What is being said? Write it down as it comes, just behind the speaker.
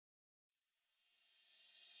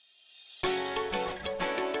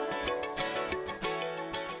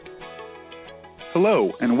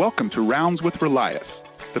Hello, and welcome to Rounds with Relias,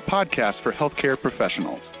 the podcast for healthcare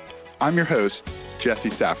professionals. I'm your host, Jesse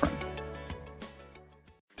Safran.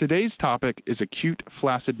 Today's topic is acute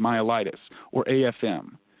flaccid myelitis, or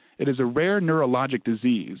AFM. It is a rare neurologic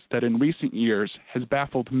disease that in recent years has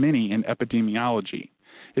baffled many in epidemiology.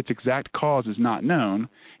 Its exact cause is not known,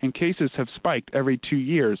 and cases have spiked every 2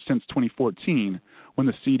 years since 2014, when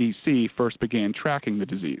the CDC first began tracking the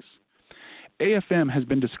disease. AFM has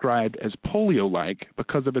been described as polio-like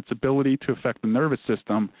because of its ability to affect the nervous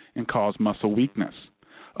system and cause muscle weakness.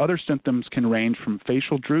 Other symptoms can range from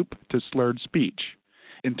facial droop to slurred speech.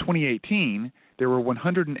 In 2018, there were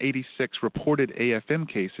 186 reported AFM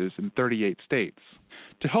cases in 38 states.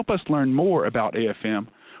 To help us learn more about AFM,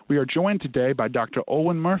 we are joined today by Dr.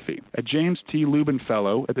 Olwen Murphy, a James T. Lubin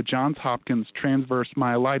Fellow at the Johns Hopkins Transverse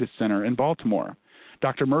Myelitis Center in Baltimore.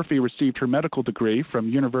 Dr. Murphy received her medical degree from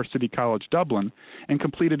University College Dublin and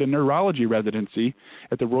completed a neurology residency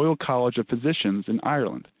at the Royal College of Physicians in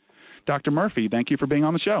Ireland. Dr. Murphy, thank you for being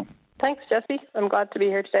on the show. Thanks, Jesse. I'm glad to be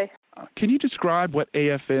here today. Can you describe what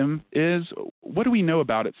AFM is? What do we know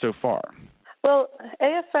about it so far? Well,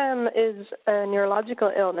 AFM is a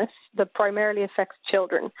neurological illness that primarily affects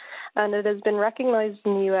children, and it has been recognized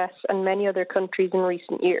in the US and many other countries in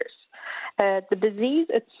recent years. The disease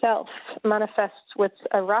itself manifests with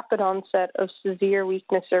a rapid onset of severe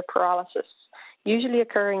weakness or paralysis, usually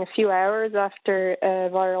occurring a few hours after a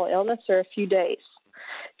viral illness or a few days.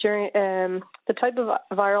 During the type of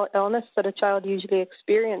viral illness that a child usually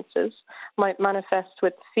experiences might manifest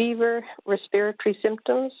with fever, respiratory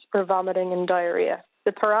symptoms, or vomiting and diarrhea.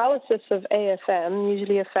 The paralysis of AFM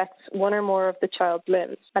usually affects one or more of the child's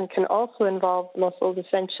limbs and can also involve muscles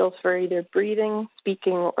essential for either breathing,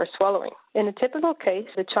 speaking, or swallowing. In a typical case,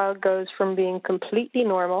 the child goes from being completely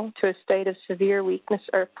normal to a state of severe weakness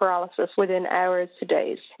or paralysis within hours to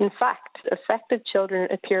days. In fact, affected children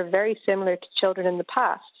appear very similar to children in the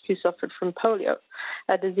past who suffered from polio,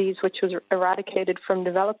 a disease which was eradicated from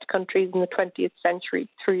developed countries in the 20th century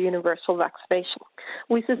through universal vaccination.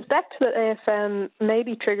 We suspect that AFM may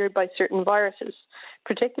be triggered by certain viruses,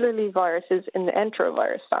 particularly viruses in the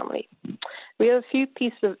enterovirus family. We have a few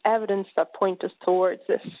pieces of evidence that point us towards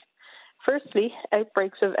this. Firstly,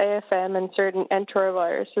 outbreaks of AFM and certain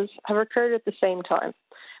enteroviruses have occurred at the same time,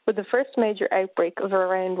 with the first major outbreak of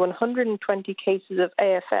around 120 cases of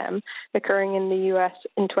AFM occurring in the US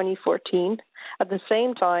in 2014, at the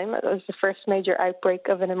same time as the first major outbreak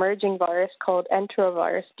of an emerging virus called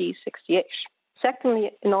enterovirus D68.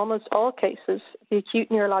 Secondly, in almost all cases, the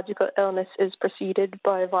acute neurological illness is preceded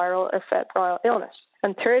by a viral or febrile illness.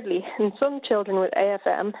 And thirdly, in some children with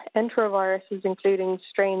AFM, enteroviruses including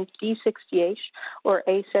strains D68 or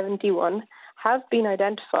A71 have been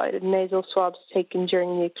identified in nasal swabs taken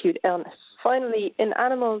during the acute illness. Finally, in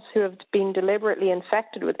animals who have been deliberately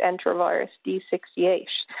infected with enterovirus D68,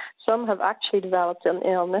 some have actually developed an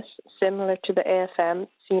illness similar to the AFM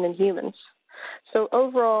seen in humans. So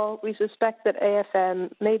overall, we suspect that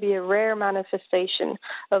AFM may be a rare manifestation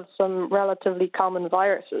of some relatively common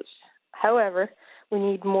viruses. However, we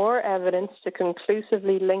need more evidence to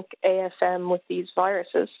conclusively link AFM with these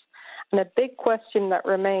viruses. And a big question that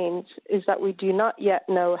remains is that we do not yet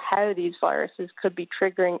know how these viruses could be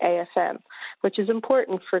triggering AFM, which is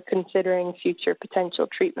important for considering future potential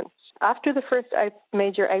treatments. After the first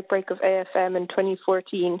major outbreak of AFM in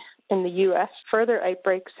 2014 in the US, further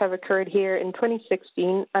outbreaks have occurred here in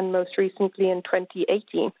 2016 and most recently in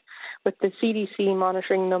 2018. With the CDC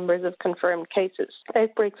monitoring numbers of confirmed cases.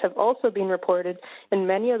 Outbreaks have also been reported in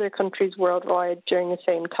many other countries worldwide during the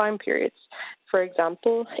same time periods, for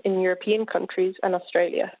example, in European countries and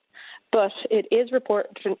Australia. But it is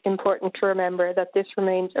important to remember that this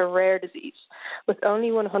remains a rare disease, with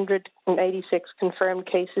only 186 confirmed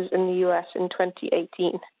cases in the US in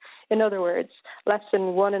 2018. In other words, less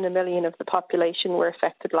than 1 in a million of the population were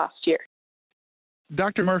affected last year.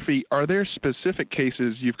 Dr. Murphy, are there specific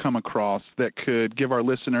cases you've come across that could give our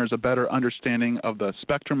listeners a better understanding of the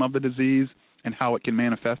spectrum of the disease and how it can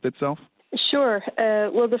manifest itself? Sure.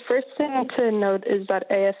 Well, the first thing to note is that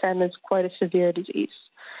AFM is quite a severe disease.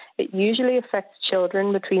 It usually affects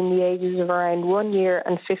children between the ages of around 1 year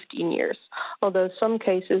and 15 years, although some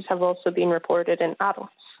cases have also been reported in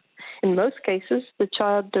adults. In most cases, the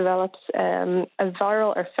child develops a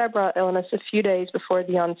viral or febrile illness a few days before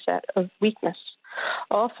the onset of weakness.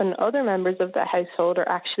 Often, other members of the household are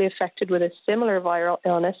actually affected with a similar viral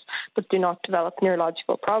illness but do not develop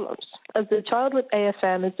neurological problems. As the child with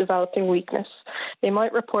AFM is developing weakness, they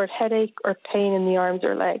might report headache or pain in the arms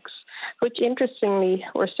or legs, which interestingly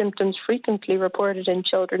were symptoms frequently reported in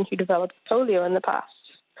children who developed polio in the past.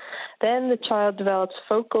 Then the child develops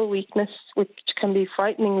focal weakness, which can be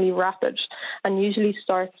frighteningly rapid and usually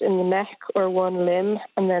starts in the neck or one limb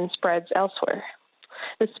and then spreads elsewhere.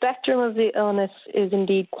 The spectrum of the illness is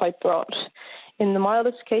indeed quite broad. In the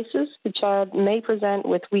mildest cases, the child may present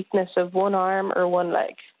with weakness of one arm or one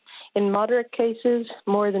leg. In moderate cases,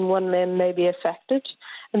 more than one limb may be affected,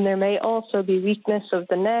 and there may also be weakness of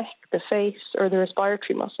the neck, the face, or the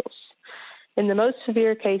respiratory muscles. In the most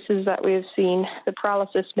severe cases that we have seen, the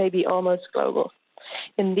paralysis may be almost global.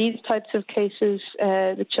 In these types of cases,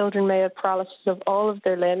 the children may have paralysis of all of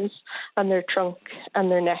their limbs and their trunk and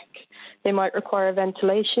their neck. They might require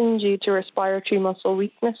ventilation due to respiratory muscle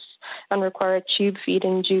weakness and require tube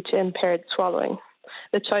feeding due to impaired swallowing.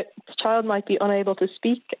 The child might be unable to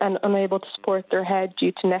speak and unable to support their head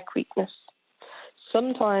due to neck weakness.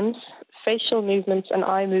 Sometimes facial movements and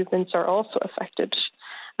eye movements are also affected.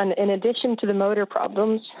 And in addition to the motor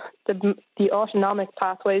problems, the autonomic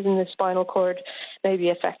pathways in the spinal cord may be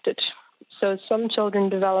affected. So some children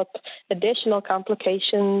develop additional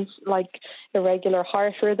complications like irregular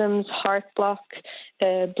heart rhythms, heart block,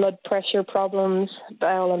 blood pressure problems,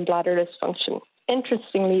 bowel and bladder dysfunction.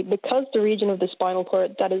 Interestingly, because the region of the spinal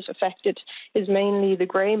cord that is affected is mainly the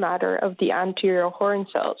grey matter of the anterior horn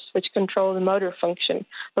cells, which control the motor function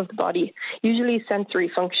of the body, usually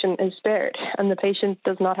sensory function is spared, and the patient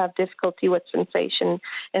does not have difficulty with sensation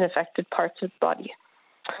in affected parts of the body.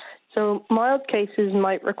 So mild cases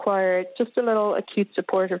might require just a little acute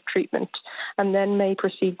supportive treatment and then may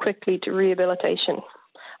proceed quickly to rehabilitation.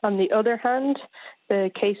 On the other hand, the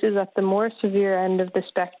cases at the more severe end of the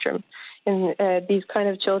spectrum, these kind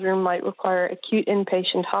of children might require acute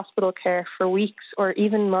inpatient hospital care for weeks or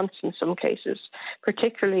even months in some cases,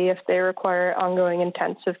 particularly if they require ongoing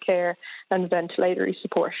intensive care and ventilatory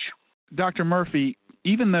support. Dr. Murphy,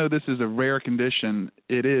 even though this is a rare condition,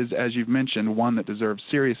 it is, as you've mentioned, one that deserves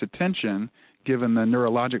serious attention given the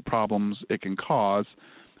neurologic problems it can cause.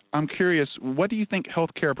 I'm curious, what do you think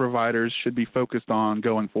healthcare providers should be focused on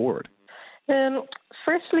going forward?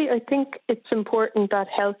 Firstly, I think it's important that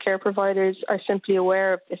healthcare providers are simply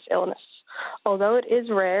aware of this illness. Although it is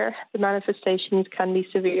rare, the manifestations can be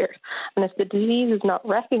severe, and if the disease is not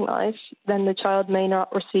recognized, then the child may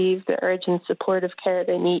not receive the urgent supportive care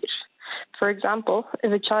they need. For example,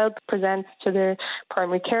 if a child presents to their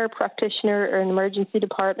primary care practitioner or an emergency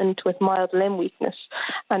department with mild limb weakness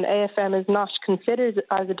and AFM is not considered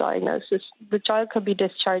as a diagnosis, the child could be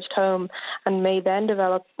discharged home and may then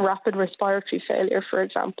develop rapid respiratory failure, for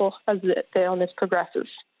example, as the illness progresses.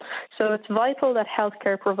 So it's vital that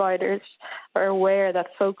healthcare providers are aware that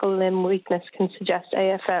focal limb weakness can suggest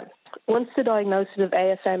AFM. Once the diagnosis of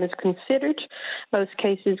AFM is considered, most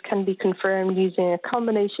cases can be confirmed using a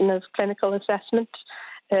combination of clinical assessment,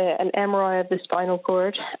 an MRI of the spinal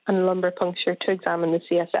cord, and lumbar puncture to examine the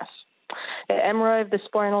CSF. MRI of the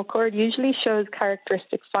spinal cord usually shows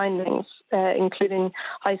characteristic findings, including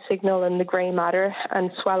high signal in the grey matter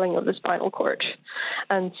and swelling of the spinal cord.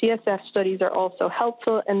 And CSF studies are also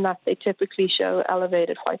helpful in that they typically show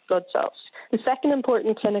elevated white blood cells. The second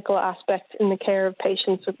important clinical aspect in the care of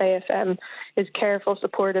patients with AFM is careful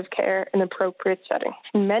supportive care in appropriate setting.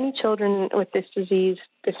 In many children with this disease,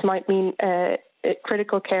 this might mean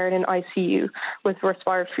critical care in an ICU with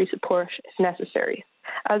respiratory support is necessary.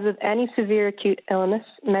 As with any severe acute illness,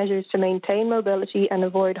 measures to maintain mobility and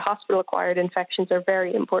avoid hospital-acquired infections are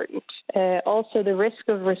very important. Also, the risk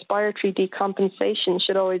of respiratory decompensation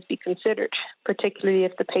should always be considered, particularly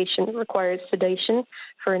if the patient requires sedation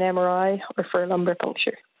for an MRI or for a lumbar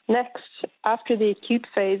puncture. Next, after the acute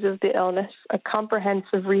phase of the illness, a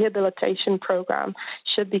comprehensive rehabilitation program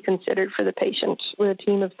should be considered for the patient with a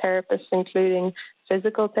team of therapists including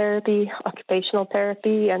physical therapy, occupational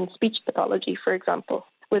therapy, and speech pathology, for example.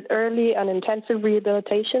 With early and intensive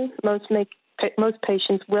rehabilitation, most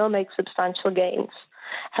patients will make substantial gains.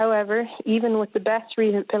 However, even with the best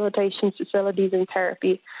rehabilitation facilities and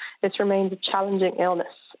therapy, this remains a challenging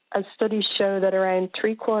illness, as studies show that around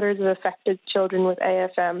 3/4 of affected children with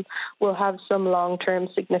AFM will have some long-term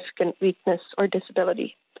significant weakness or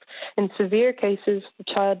disability. In severe cases, the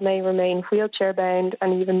child may remain wheelchair-bound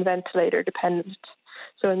and even ventilator-dependent.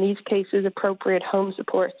 So in these cases, appropriate home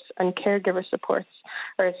supports and caregiver supports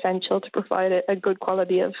are essential to provide a good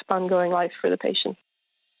quality of ongoing life for the patient.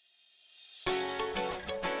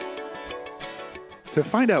 To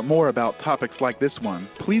find out more about topics like this one,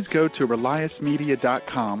 please go to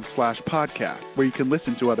reliasmedia.com/podcast, where you can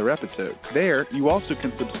listen to other episodes. There, you also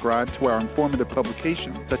can subscribe to our informative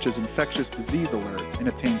publications, such as Infectious Disease Alert, and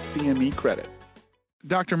obtain CME credit.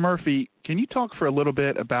 Dr. Murphy, can you talk for a little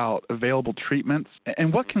bit about available treatments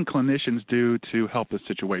and what can clinicians do to help the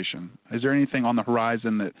situation? Is there anything on the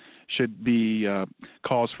horizon that should be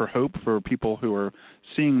cause for hope for people who are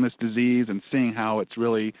seeing this disease and seeing how it's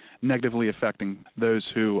really negatively affecting those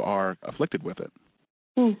who are afflicted with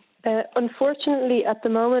it? Unfortunately, at the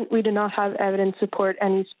moment, we do not have evidence to support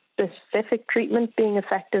any specific treatment being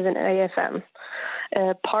effective in AFM.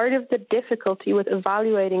 Part of the difficulty with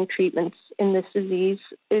evaluating treatments in this disease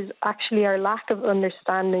is actually our lack of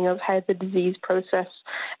understanding of how the disease process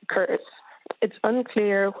occurs. It's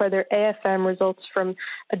unclear whether AFM results from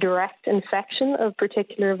a direct infection of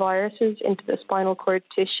particular viruses into the spinal cord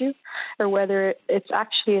tissue, or whether it's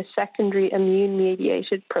actually a secondary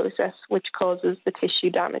immune-mediated process which causes the tissue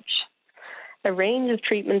damage. A range of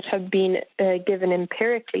treatments have been given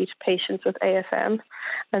empirically to patients with AFM,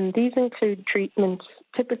 and these include treatments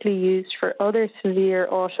typically used for other severe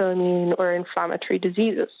autoimmune or inflammatory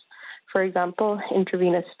diseases. For example,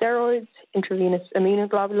 intravenous steroids, intravenous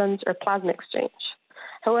immunoglobulins, or plasma exchange.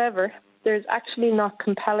 However, there's actually not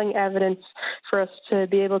compelling evidence for us to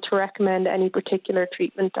be able to recommend any particular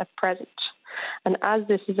treatment at present. And as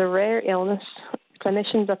this is a rare illness,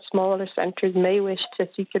 clinicians at smaller centres may wish to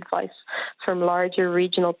seek advice from larger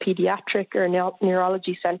regional paediatric or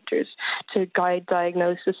neurology centres to guide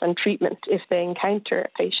diagnosis and treatment if they encounter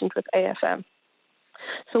a patient with AFM.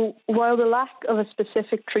 So while the lack of a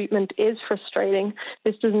specific treatment is frustrating,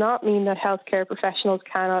 this does not mean that healthcare professionals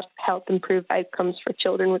cannot help improve outcomes for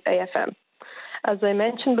children with AFM. As I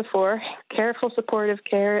mentioned before, careful supportive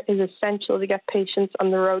care is essential to get patients on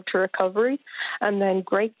the road to recovery, and then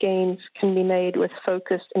great gains can be made with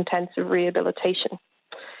focused intensive rehabilitation.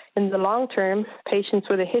 In the long term, patients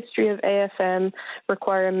with a history of AFM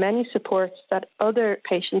require many supports that other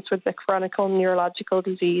patients with the chronic neurological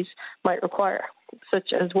disease might require,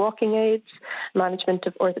 such as walking aids, management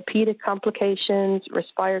of orthopedic complications,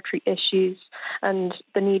 respiratory issues, and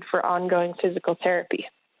the need for ongoing physical therapy.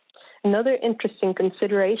 Another interesting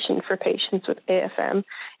consideration for patients with AFM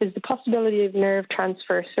is the possibility of nerve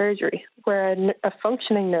transfer surgery, where a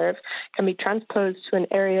functioning nerve can be transposed to an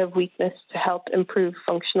area of weakness to help improve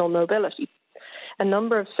functional mobility. A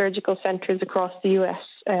number of surgical centres across the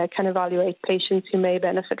US can evaluate patients who may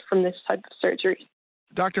benefit from this type of surgery.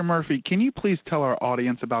 Dr. Murphy, can you please tell our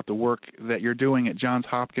audience about the work that you're doing at Johns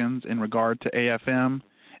Hopkins in regard to AFM?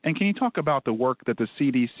 And can you talk about the work that the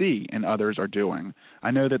CDC and others are doing? I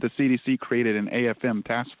know that the CDC created an AFM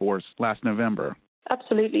task force last November.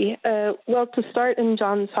 Absolutely. Well, to start in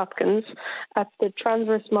Johns Hopkins, at the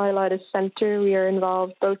Transverse Myelitis Center, we are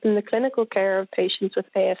involved both in the clinical care of patients with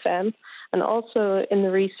AFM and also in the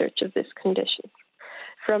research of this condition.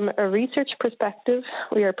 From a research perspective,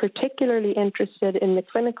 we are particularly interested in the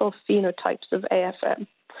clinical phenotypes of AFM,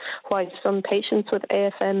 why some patients with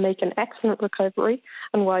AFM make an excellent recovery,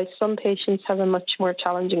 and why some patients have a much more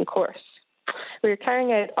challenging course. We are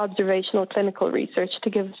carrying out observational clinical research to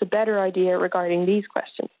give us a better idea regarding these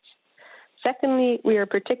questions. Secondly, we are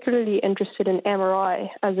particularly interested in MRI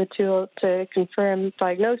as a tool to confirm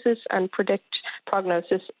diagnosis and predict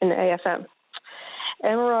prognosis in AFM.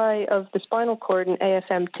 MRI of the spinal cord in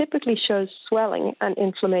AFM typically shows swelling and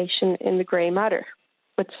inflammation in the grey matter,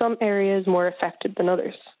 with some areas more affected than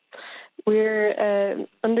others. We're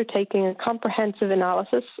undertaking a comprehensive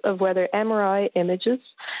analysis of whether MRI images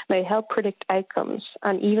may help predict outcomes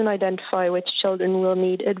and even identify which children will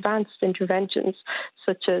need advanced interventions,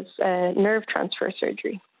 such as nerve transfer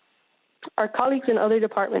surgery. Our colleagues in other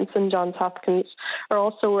departments in Johns Hopkins are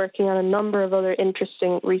also working on a number of other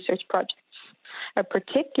interesting research projects. A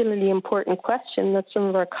particularly important question that some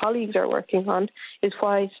of our colleagues are working on is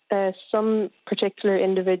why some particular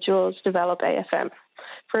individuals develop AFM.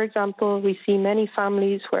 For example, we see many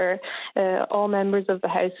families where all members of the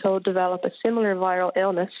household develop a similar viral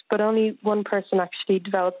illness, but only one person actually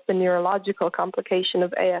develops the neurological complication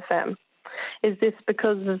of AFM. Is this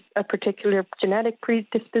because of a particular genetic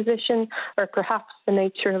predisposition or perhaps the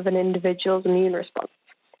nature of an individual's immune response?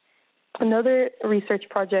 Another research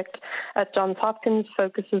project at Johns Hopkins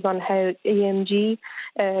focuses on how EMG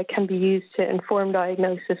can be used to inform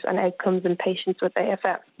diagnosis and outcomes in patients with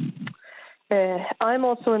AFM. I'm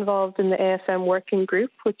also involved in the AFM Working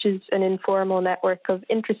Group, which is an informal network of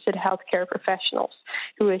interested healthcare professionals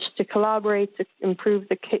who wish to collaborate to improve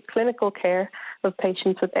the clinical care of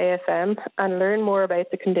patients with AFM and learn more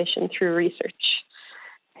about the condition through research.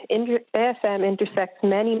 AFM intersects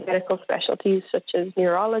many medical specialties such as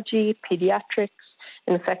neurology, pediatrics,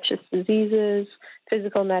 infectious diseases,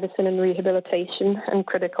 physical medicine and rehabilitation, and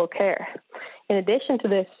critical care. In addition to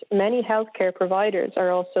this, many healthcare providers are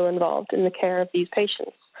also involved in the care of these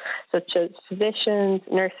patients, such as physicians,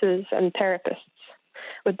 nurses, and therapists.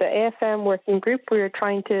 With the AFM working group, we are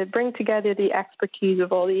trying to bring together the expertise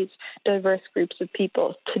of all these diverse groups of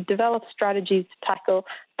people to develop strategies to tackle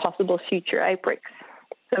possible future outbreaks.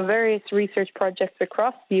 So various research projects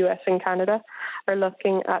across the US and Canada are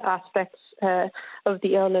looking at aspects of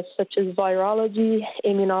the illness such as virology,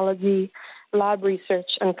 immunology, lab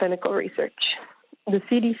research, and clinical research. The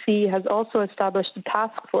CDC has also established a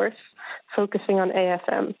task force focusing on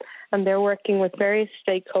AFM, and they're working with various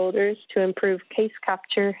stakeholders to improve case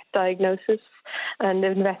capture, diagnosis, and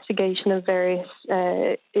investigation of various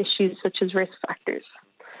issues such as risk factors.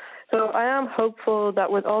 So I am hopeful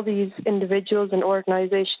that with all these individuals and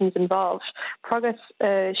organizations involved, progress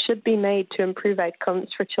should be made to improve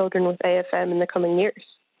outcomes for children with AFM in the coming years.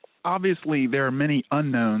 Obviously, there are many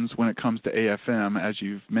unknowns when it comes to AFM, as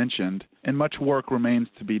you've mentioned, and much work remains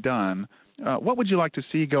to be done. What would you like to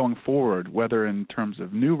see going forward, whether in terms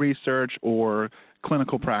of new research or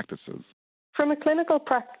clinical practices? From a clinical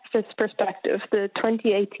practice perspective, the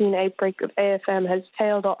 2018 outbreak of AFM has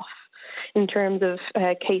tailed off in terms of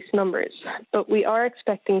case numbers, but we are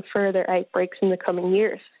expecting further outbreaks in the coming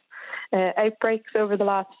years. Outbreaks over the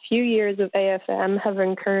last few years of AFM have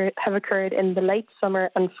occurred in the late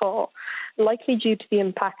summer and fall, likely due to the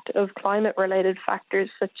impact of climate-related factors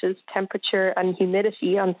such as temperature and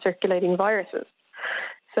humidity on circulating viruses.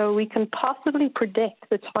 So we can possibly predict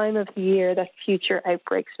the time of the year that future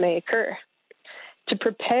outbreaks may occur. To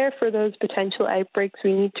prepare for those potential outbreaks,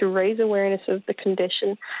 we need to raise awareness of the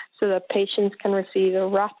condition so that patients can receive a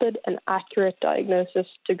rapid and accurate diagnosis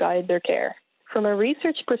to guide their care. From a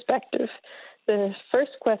research perspective, the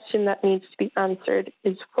first question that needs to be answered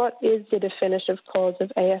is what is the definitive cause of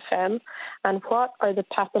AFM and what are the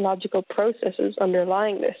pathological processes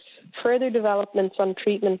underlying this? Further developments on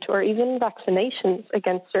treatment or even vaccinations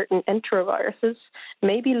against certain enteroviruses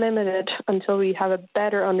may be limited until we have a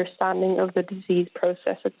better understanding of the disease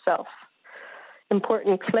process itself.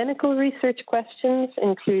 Important clinical research questions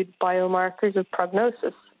include biomarkers of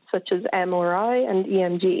prognosis, such as MRI and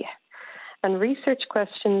EMG. And research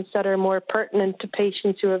questions that are more pertinent to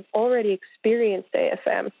patients who have already experienced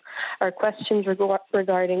AFM are questions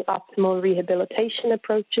regarding optimal rehabilitation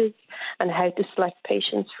approaches and how to select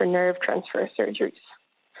patients for nerve transfer surgeries.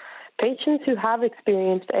 Patients who have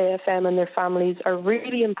experienced AFM and their families are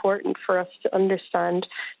really important for us to understand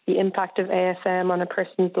the impact of AFM on a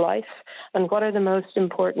person's life and what are the most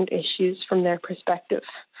important issues from their perspective.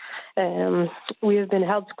 We have been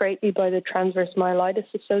helped greatly by the Transverse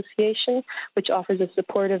Myelitis Association, which offers a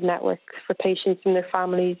supportive network for patients and their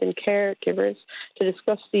families and caregivers to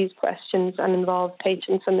discuss these questions and involve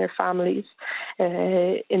patients and their families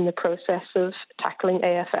in the process of tackling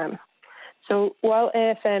AFM. So while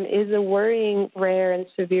AFM is a worrying, rare and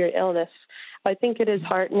severe illness, I think it is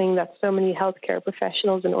heartening that so many healthcare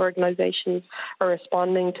professionals and organizations are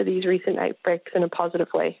responding to these recent outbreaks in a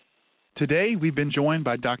positive way. Today, we've been joined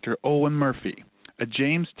by Dr. Olwen Murphy, a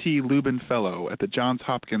James T. Lubin Fellow at the Johns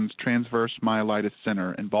Hopkins Transverse Myelitis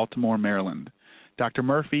Center in Baltimore, Maryland. Dr.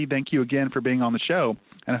 Murphy, thank you again for being on the show,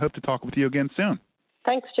 and I hope to talk with you again soon.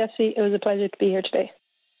 Thanks, Jesse. It was a pleasure to be here today.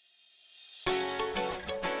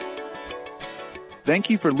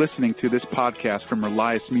 Thank you for listening to this podcast from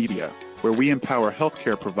Relias Media, where we empower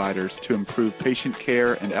healthcare providers to improve patient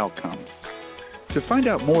care and outcomes. To find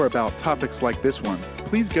out more about topics like this one,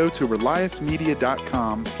 please go to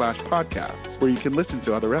reliasmedia.com/podcasts, where you can listen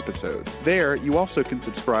to other episodes. There, you also can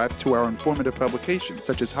subscribe to our informative publications,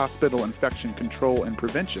 such as Hospital Infection Control and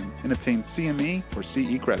Prevention, and obtain CME or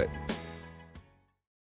CE credit.